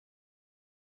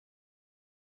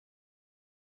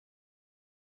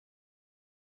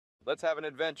Let's have an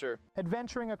adventure.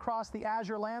 Adventuring across the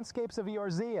azure landscapes of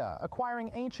Eorzea,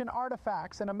 acquiring ancient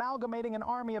artifacts and amalgamating an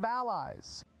army of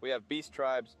allies. We have beast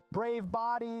tribes. Brave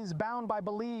bodies, bound by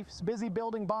beliefs, busy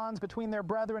building bonds between their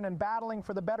brethren and battling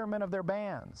for the betterment of their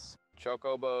bands.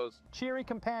 Chocobos. Cheery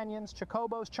companions,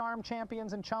 chocobos, charm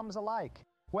champions, and chums alike.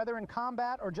 Whether in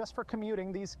combat or just for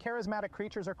commuting, these charismatic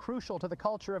creatures are crucial to the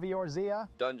culture of Eorzea.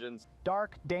 Dungeons.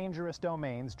 Dark, dangerous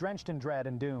domains, drenched in dread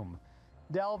and doom.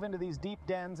 Delve into these deep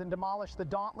dens and demolish the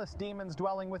dauntless demons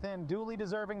dwelling within, duly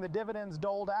deserving the dividends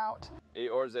doled out.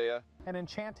 Eorzea. An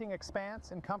enchanting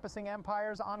expanse encompassing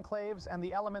empires, enclaves, and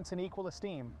the elements in equal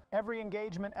esteem. Every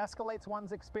engagement escalates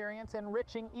one's experience,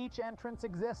 enriching each entrant's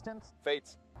existence.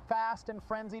 Fates. Fast and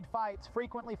frenzied fights,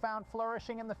 frequently found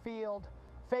flourishing in the field.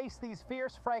 Face these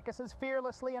fierce fracases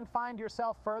fearlessly and find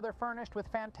yourself further furnished with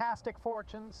fantastic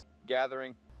fortunes.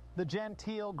 Gathering. The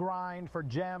genteel grind for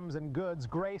gems and goods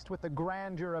graced with the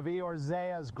grandeur of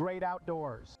Eorzea's great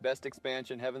outdoors. Best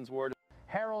expansion, Heavensward.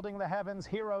 Heralding the heavens,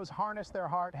 heroes harness their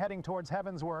heart, heading towards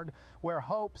Heavensward, where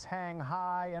hopes hang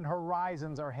high and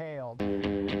horizons are hailed.